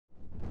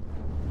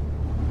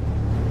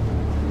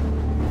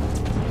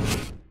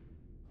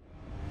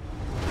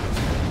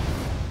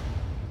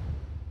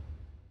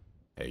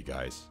Hey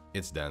guys,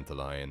 it's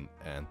Dandelion,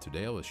 and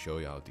today I will show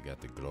you how to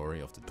get the Glory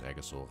of the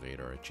Dragonsoul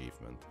Radar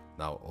achievement.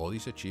 Now, all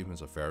these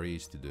achievements are very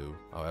easy to do,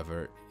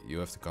 however, you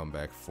have to come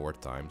back 4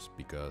 times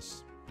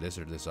because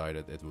Blizzard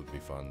decided it would be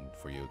fun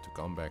for you to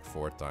come back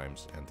 4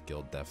 times and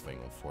kill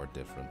Deathwing on 4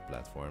 different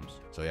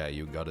platforms. So yeah,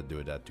 you gotta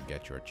do that to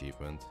get your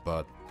achievement,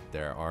 but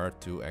there are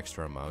 2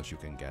 extra mounts you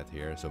can get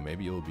here, so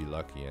maybe you'll be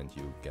lucky and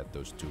you get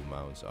those 2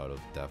 mounts out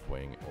of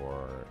Deathwing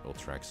or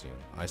Ultraxion.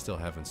 I still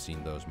haven't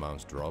seen those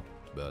mounts drop,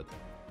 but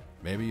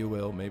maybe you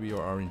will, maybe your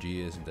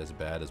RNG isn't as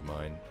bad as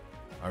mine.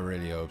 I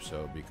really hope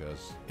so,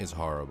 because it's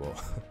horrible.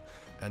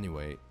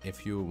 Anyway,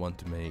 if you want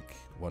to make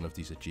one of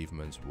these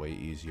achievements way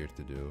easier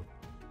to do,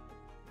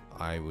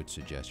 I would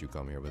suggest you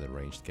come here with a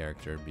ranged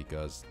character,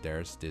 because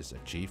there's this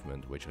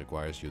achievement which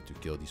requires you to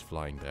kill these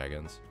flying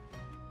dragons.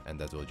 And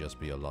that will just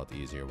be a lot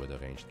easier with a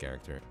ranged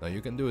character. Now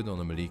you can do it on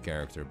a melee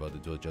character, but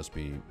it will just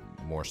be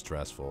more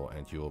stressful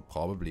and you will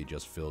probably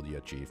just fail the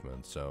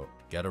achievement. So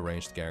get a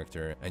ranged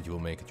character and you will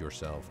make it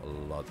yourself a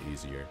lot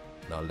easier.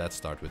 Now let's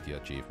start with the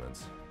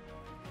achievements.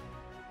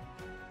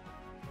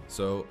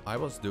 So I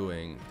was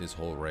doing this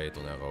whole raid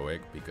on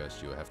heroic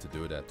because you have to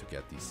do that to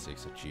get these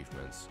 6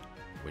 achievements,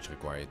 which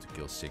require you to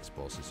kill 6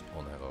 bosses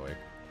on heroic.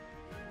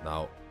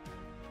 Now,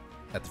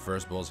 at the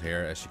first boss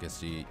here, as you can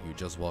see, you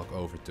just walk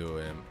over to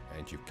him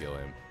and you kill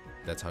him.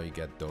 That's how you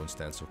get Don't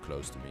Stand So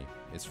Close to Me.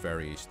 It's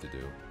very easy to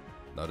do.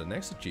 Now the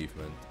next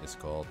achievement is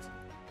called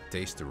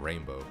Taste the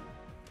Rainbow.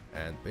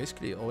 And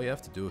basically all you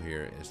have to do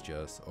here is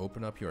just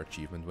open up your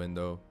achievement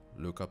window,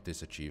 look up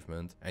this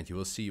achievement, and you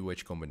will see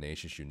which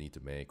combinations you need to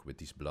make with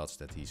these bloods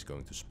that he's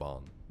going to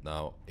spawn.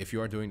 Now, if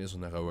you are doing this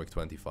on heroic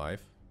 25,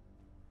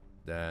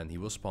 then he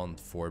will spawn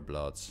 4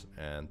 bloods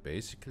and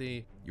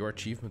basically your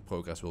achievement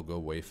progress will go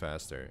way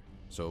faster.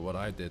 So what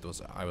I did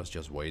was I was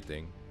just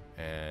waiting,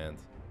 and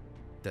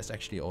that's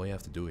actually all you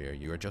have to do here.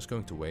 You are just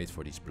going to wait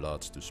for these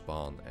bloods to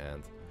spawn,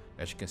 and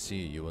as you can see,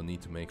 you will need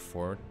to make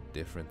 4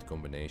 different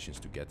combinations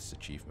to get this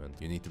achievement.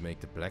 You need to make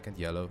the black and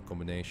yellow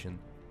combination,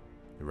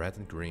 the red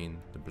and green,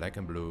 the black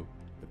and blue,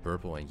 the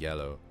purple and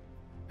yellow.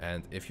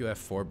 And if you have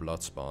 4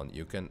 blood spawn,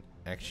 you can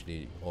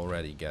actually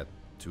already get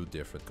 2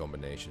 different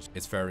combinations.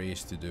 It's very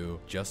easy to do.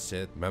 Just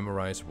sit,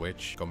 memorize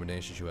which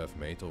combinations you have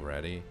made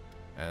already.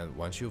 And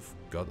once you've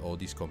got all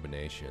these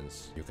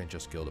combinations, you can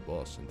just kill the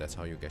boss, and that's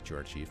how you get your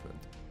achievement.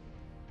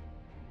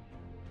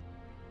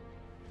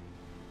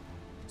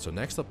 So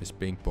next up is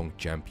Pong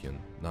Champion.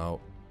 Now,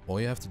 all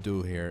you have to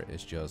do here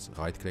is just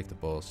right click the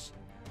boss,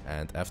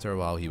 and after a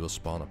while he will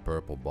spawn a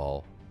purple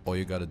ball. All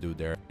you gotta do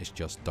there is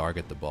just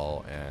target the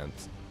ball and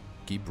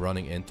keep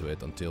running into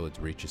it until it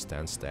reaches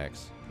 10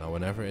 stacks. Now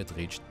whenever it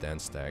reaches 10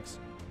 stacks,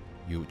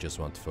 you just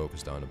want to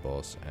focus down the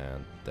boss,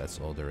 and that's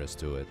all there is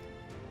to it.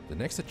 The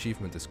next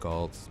achievement is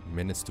called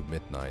Minutes to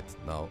Midnight.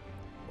 Now,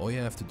 all you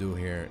have to do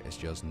here is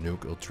just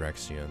nuke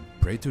Ultraxion,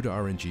 pray to the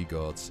RNG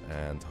gods,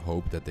 and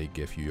hope that they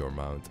give you your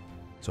mount.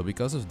 So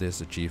because of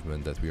this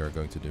achievement that we are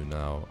going to do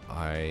now,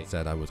 I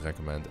said I would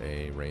recommend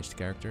a ranged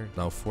character.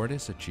 Now for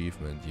this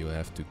achievement you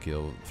have to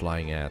kill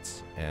flying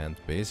ants, and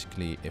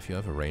basically if you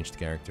have a ranged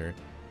character,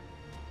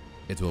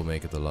 it will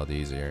make it a lot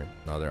easier.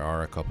 Now there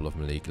are a couple of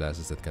melee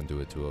classes that can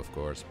do it too, of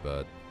course,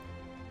 but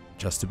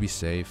just to be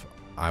safe,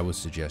 I would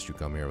suggest you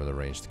come here with a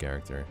ranged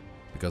character,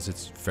 because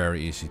it's very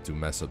easy to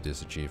mess up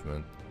this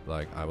achievement.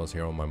 Like, I was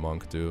here on my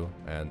monk too,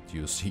 and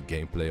you see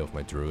gameplay of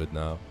my druid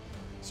now.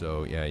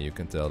 So yeah, you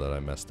can tell that I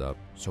messed up.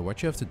 So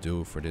what you have to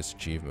do for this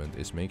achievement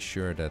is make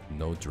sure that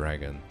no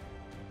dragon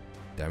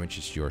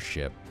damages your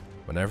ship.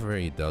 Whenever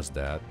he does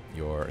that,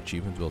 your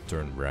achievement will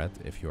turn red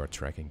if you are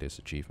tracking this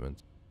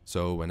achievement.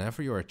 So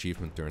whenever your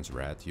achievement turns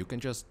red, you can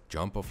just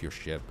jump off your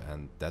ship,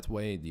 and that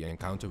way the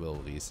encounter will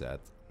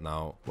reset.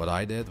 Now, what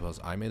I did was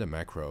I made a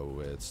macro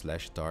with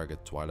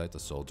 /target Twilight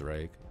Assault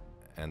Drake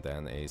and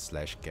then a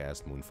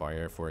 /cast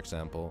Moonfire, for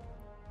example.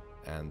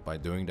 And by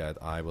doing that,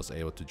 I was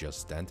able to just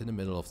stand in the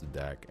middle of the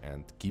deck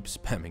and keep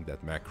spamming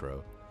that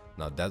macro.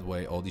 Now that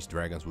way all these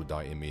dragons would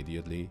die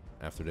immediately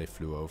after they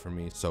flew over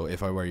me. So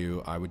if I were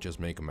you, I would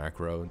just make a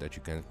macro that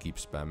you can keep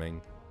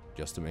spamming,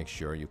 just to make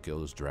sure you kill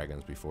those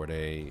dragons before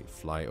they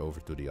fly over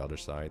to the other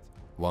side.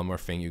 One more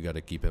thing you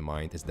gotta keep in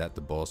mind is that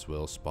the boss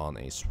will spawn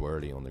a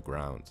swirly on the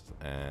ground,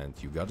 and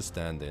you gotta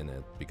stand in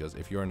it, because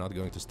if you are not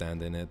going to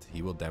stand in it,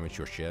 he will damage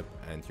your ship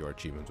and your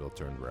achievement will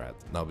turn red.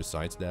 Now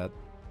besides that,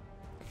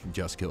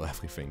 just kill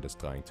everything that's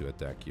trying to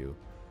attack you.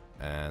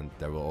 And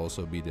there will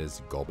also be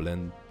this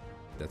goblin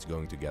that's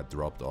going to get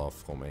dropped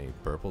off from a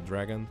purple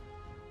dragon.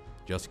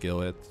 Just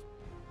kill it,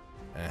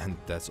 and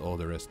that's all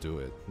there is to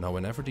it. Now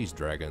whenever these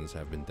dragons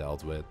have been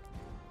dealt with,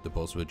 the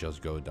boss will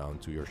just go down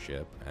to your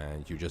ship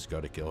and you just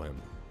gotta kill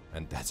him.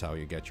 And that's how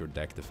you get your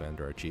deck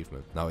defender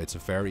achievement. Now it's a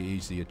very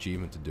easy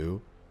achievement to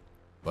do,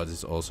 but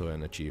it's also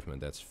an achievement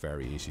that's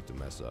very easy to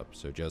mess up.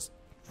 So just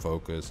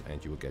focus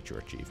and you will get your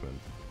achievement.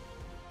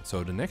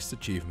 So the next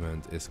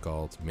achievement is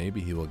called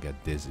Maybe He Will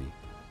Get Dizzy.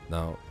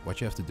 Now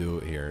what you have to do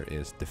here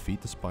is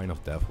defeat the Spine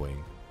of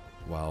Deathwing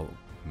while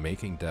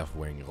making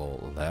Deathwing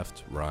roll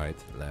left, right,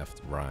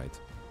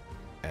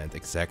 and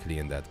exactly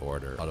in that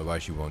order,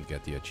 otherwise you won't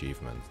get the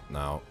achievement.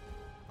 Now,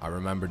 I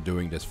remember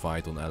doing this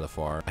fight on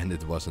LFR and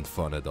it wasn't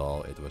fun at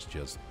all. It was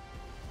just,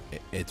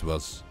 it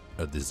was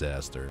a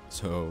disaster.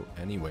 So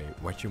anyway,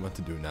 what you want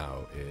to do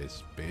now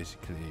is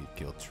basically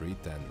kill 3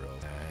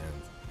 tendrils,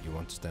 and you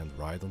want to stand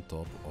right on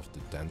top of the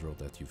tendril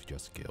that you've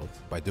just killed.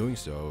 By doing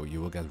so, you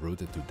will get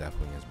rooted to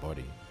Deathwing's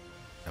body.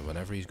 And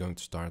whenever he's going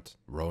to start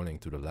rolling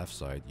to the left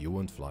side, you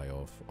won't fly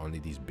off, only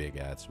these big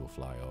ads will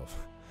fly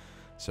off.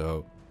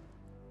 So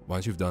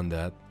once you've done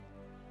that,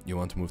 you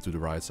want to move to the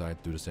right side,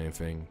 do the same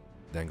thing,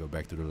 then go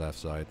back to the left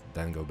side,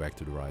 then go back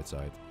to the right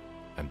side.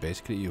 And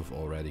basically you've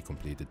already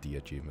completed the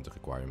achievement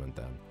requirement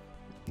then.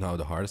 Now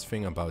the hardest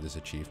thing about this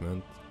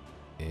achievement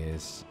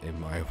is, in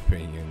my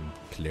opinion,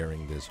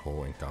 clearing this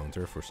whole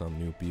encounter for some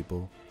new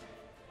people.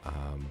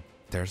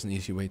 There's an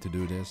easy way to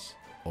do this.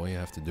 All you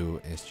have to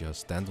do is just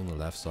stand on the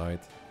left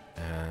side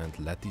and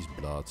let these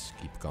bloods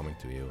keep coming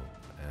to you.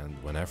 And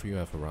whenever you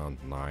have around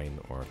 9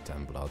 or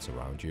 10 bloods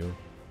around you,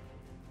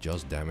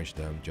 just damage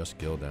them, just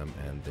kill them,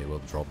 and they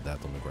will drop dead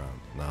on the ground.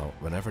 Now,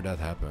 whenever that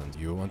happens,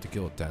 you want to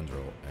kill a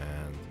tendril,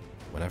 and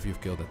whenever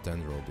you've killed a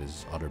tendril,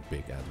 this other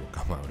big ad will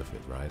come out of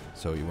it, right?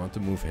 So you want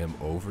to move him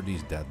over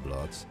these dead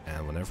bloods,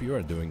 and whenever you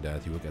are doing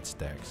that, you will get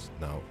stacks.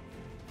 Now,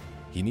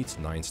 he needs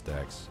 9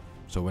 stacks.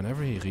 So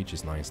whenever he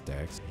reaches 9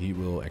 stacks, he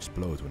will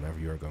explode whenever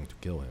you are going to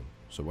kill him.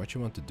 So what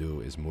you want to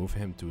do is move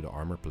him to the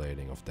armor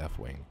plating of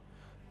Deathwing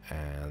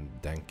and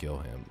then kill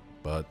him.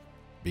 But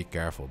be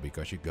careful,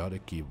 because you gotta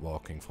keep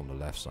walking from the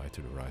left side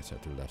to the right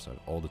side to the left side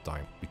all the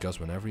time. Because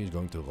whenever he's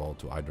going to roll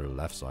to either the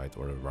left side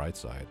or the right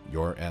side,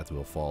 your ad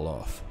will fall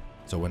off.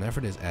 So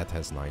whenever this ad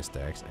has 9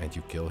 stacks and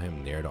you kill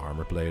him near the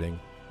armor plating,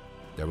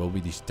 there will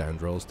be these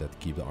tendrils that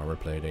keep the armor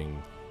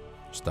plating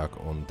stuck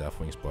on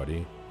Deathwing's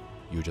body.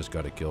 You just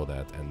gotta kill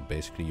that, and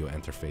basically you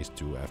enter phase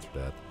 2 after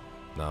that.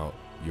 Now,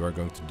 you are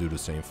going to do the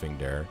same thing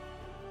there,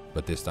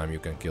 but this time you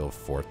can kill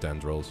 4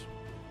 tendrils,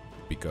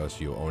 because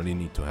you only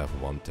need to have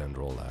 1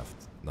 tendril left.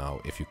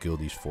 Now, if you kill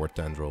these 4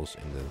 tendrils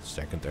in the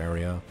second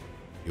area,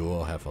 you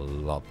will have a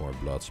lot more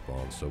blood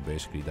spawn, so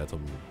basically that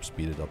will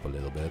speed it up a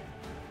little bit.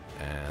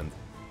 And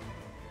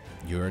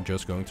you're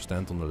just going to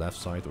stand on the left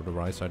side or the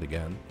right side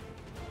again,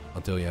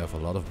 until you have a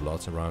lot of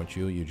bloods around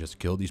you. You just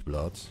kill these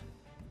bloods.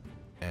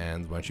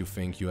 And once you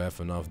think you have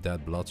enough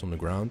dead bloods on the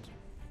ground,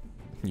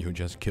 you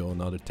just kill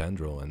another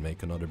tendril and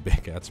make another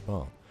big ad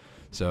spawn.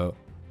 So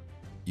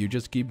you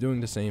just keep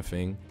doing the same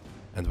thing,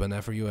 and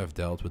whenever you have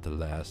dealt with the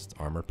last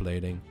armor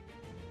plating,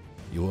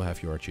 you will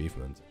have your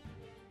achievement.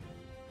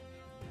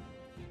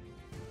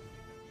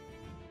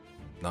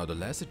 Now the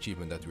last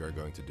achievement that we are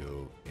going to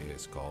do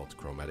is called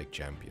Chromatic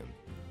Champion.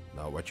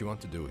 Now what you want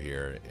to do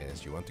here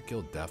is you want to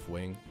kill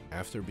Deathwing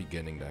after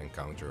beginning the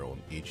encounter on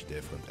each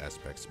different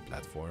aspects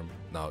platform.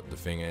 Now the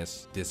thing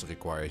is, this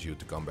requires you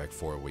to come back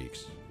 4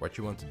 weeks. What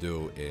you want to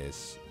do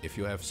is, if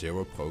you have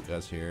 0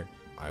 progress here,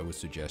 I would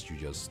suggest you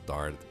just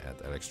start at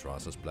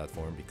Alexstrasza's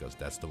platform, because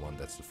that's the one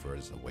that's the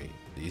furthest away.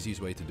 The easiest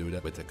way to do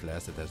that with a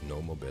class that has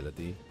no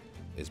mobility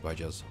is by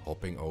just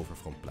hopping over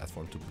from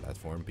platform to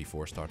platform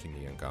before starting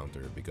the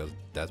encounter, because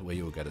that way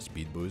you will get a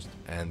speed boost,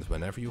 and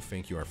whenever you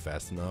think you are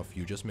fast enough,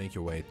 you just make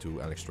your way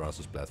to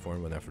Alexstrasza's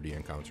platform whenever the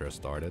encounter has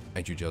started,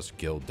 and you just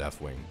kill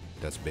Deathwing.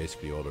 That's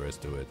basically all there is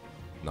to it.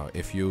 Now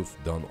if you've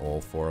done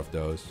all 4 of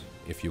those,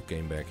 if you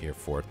came back here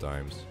 4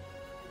 times,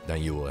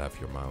 then you will have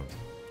your mount.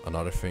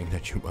 Another thing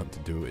that you want to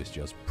do is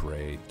just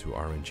pray to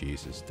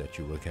RNGesus that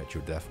you will get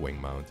your Deathwing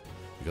mount,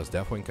 because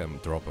Deathwing can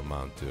drop a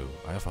mount too.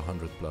 I have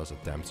 100+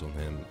 attempts on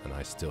him and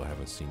I still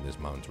haven't seen this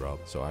mount drop,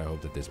 so I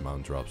hope that this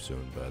mount drops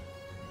soon, but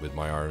with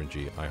my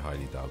RNG I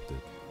highly doubt it.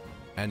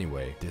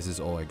 Anyway, this is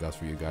all I got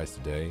for you guys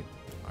today.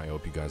 I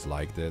hope you guys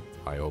liked it,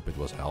 I hope it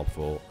was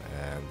helpful,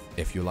 and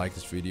if you liked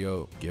this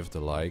video, give it a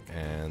like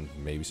and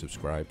maybe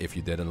subscribe. If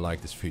you didn't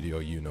like this video,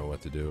 you know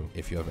what to do.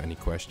 If you have any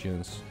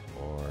questions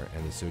or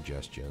any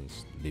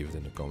suggestions, leave it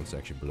in the comment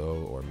section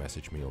below or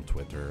message me on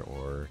Twitter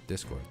or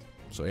Discord.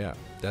 So yeah,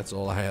 that's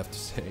all I have to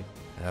say.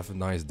 Have a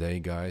nice day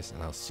guys,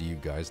 and I'll see you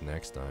guys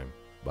next time.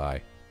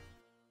 Bye.